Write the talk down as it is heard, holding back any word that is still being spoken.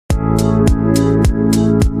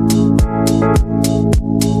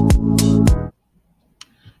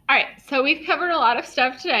All right, so we've covered a lot of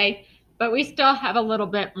stuff today, but we still have a little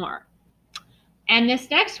bit more. And this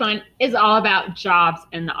next one is all about jobs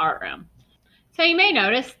in the art room. So you may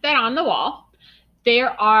notice that on the wall,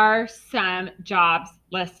 there are some jobs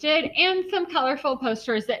listed and some colorful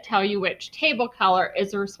posters that tell you which table color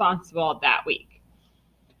is responsible that week.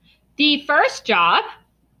 The first job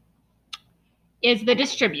is the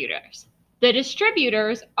distributors. The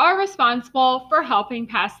distributors are responsible for helping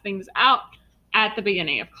pass things out at the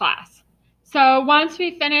beginning of class. So once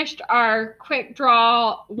we finished our quick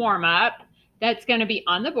draw warm-up, that's going to be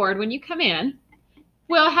on the board when you come in,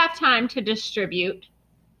 we'll have time to distribute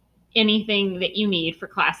anything that you need for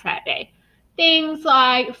class that day. Things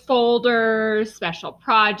like folders, special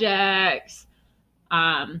projects,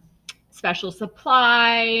 special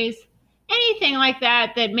supplies, anything like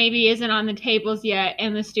that that maybe isn't on the tables yet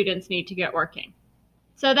and the students need to get working.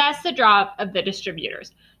 So that's the job of the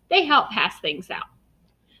distributors. They help pass things out.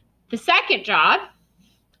 The second job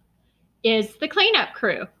is the cleanup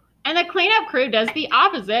crew. And the cleanup crew does the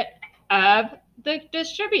opposite of the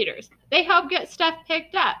distributors. They help get stuff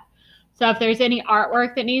picked up. So if there's any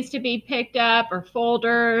artwork that needs to be picked up or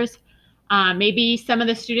folders, maybe some of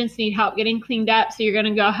the students need help getting cleaned up. So you're going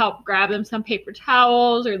to go help grab them some paper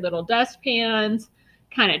towels or little dustpans,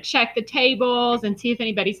 kind of check the tables and see if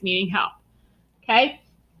anybody's needing help. Okay.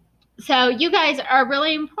 So you guys are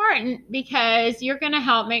really important because you're going to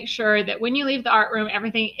help make sure that when you leave the art room,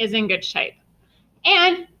 everything is in good shape.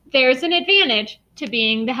 And there's an advantage to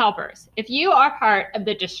being the helpers. If you are part of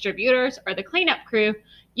the distributors or the cleanup crew,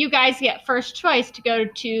 you guys get first choice to go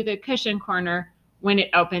to the cushion corner when it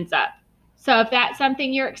opens up. So if that's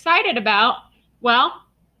something you're excited about, well,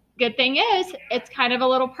 good thing is it's kind of a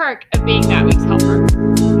little perk of being that week's helper.